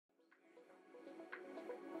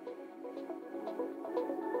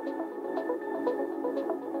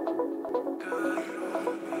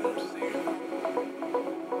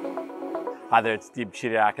Hi there, it's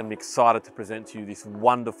DibChidiac, and I'm excited to present to you this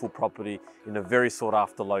wonderful property in a very sought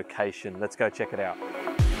after location. Let's go check it out.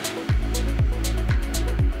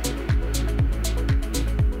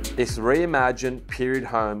 This reimagined period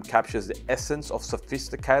home captures the essence of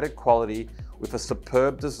sophisticated quality with a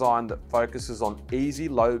superb design that focuses on easy,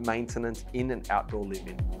 low maintenance in and outdoor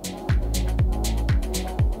living.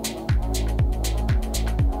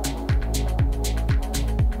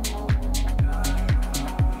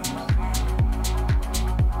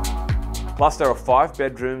 Plus, there are 5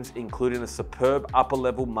 bedrooms, including a superb upper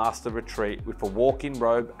level master retreat with a walk-in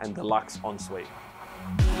robe and deluxe ensuite.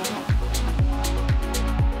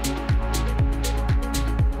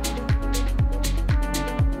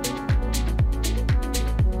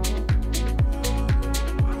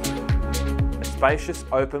 A spacious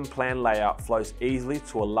open plan layout flows easily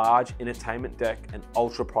to a large entertainment deck and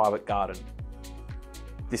ultra private garden.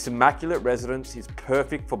 This immaculate residence is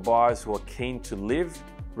perfect for buyers who are keen to live,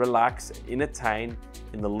 relax, and entertain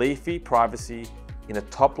in the leafy privacy in a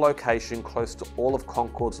top location close to all of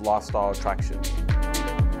Concord's lifestyle attractions.